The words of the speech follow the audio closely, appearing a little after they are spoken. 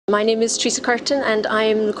My name is Teresa Curtin and I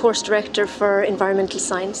am the course director for environmental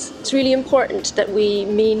science. It's really important that we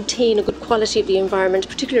maintain a good quality of the environment,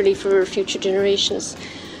 particularly for future generations.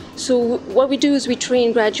 So what we do is we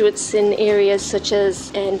train graduates in areas such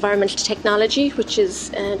as environmental technology, which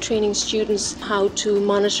is training students how to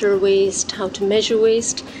monitor waste, how to measure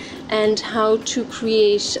waste, and how to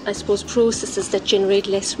create, processes that generate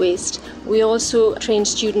less waste. We also train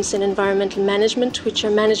students in environmental management, which are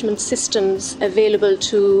management systems available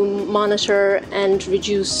to monitor and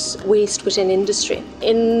reduce waste within industry.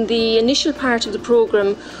 In the initial part of the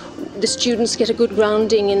programme, the students get a good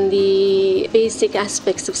grounding in the basic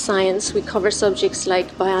aspects of science. We cover subjects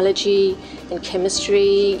like biology and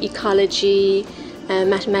chemistry, ecology,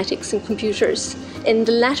 mathematics and computers. In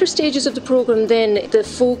the latter stages of the programme then, the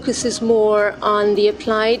focus is more on the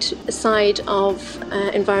applied side of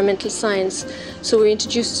environmental science. So we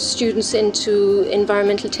introduce students into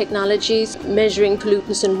environmental technologies, measuring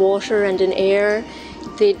pollutants in water and in air.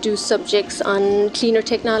 They do subjects on cleaner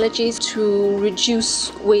technologies to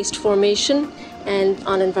reduce waste formation and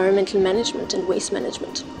on environmental management and waste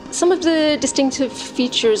management. Some of the distinctive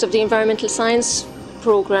features of the environmental science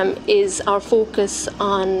programme is our focus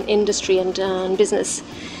on industry and on business.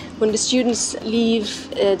 When the students leave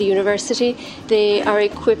the university, they are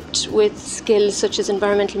equipped with skills such as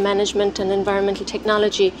environmental management and environmental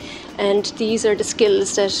technology, and these are the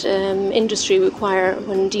skills that industry require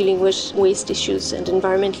when dealing with waste issues and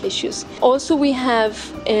environmental issues. Also, we have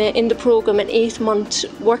in the programme an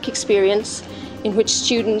 8-month work experience in which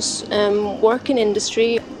students work in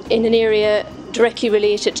industry in an area directly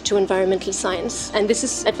related to environmental science. And this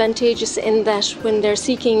is advantageous in that when they're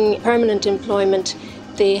seeking permanent employment,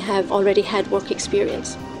 they have already had work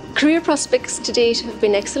experience. Career prospects to date have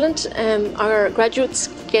been excellent. Our graduates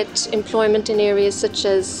get employment in areas such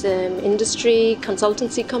as industry,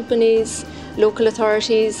 consultancy companies, local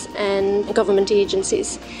authorities and government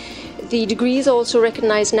agencies. The degree is also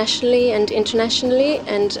recognised nationally and internationally,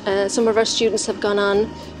 and some of our students have gone on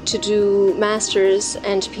to do masters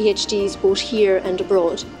and PhDs both here and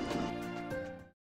abroad.